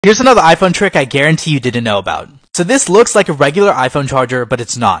Here's another iPhone trick I guarantee you didn't know about. So this looks like a regular iPhone charger, but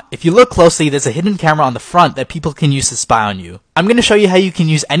it's not. If you look closely, there's a hidden camera on the front that people can use to spy on you. I'm going to show you how you can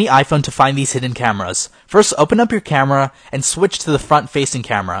use any iPhone to find these hidden cameras. First, open up your camera and switch to the front-facing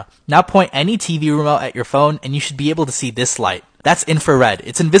camera. Now point any TV remote at your phone and you should be able to see this light. That's infrared.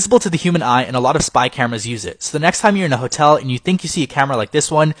 It's invisible to the human eye and a lot of spy cameras use it. So the next time you're in a hotel and you think you see a camera like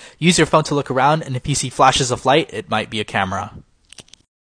this one, use your phone to look around, and if you see flashes of light, it might be a camera.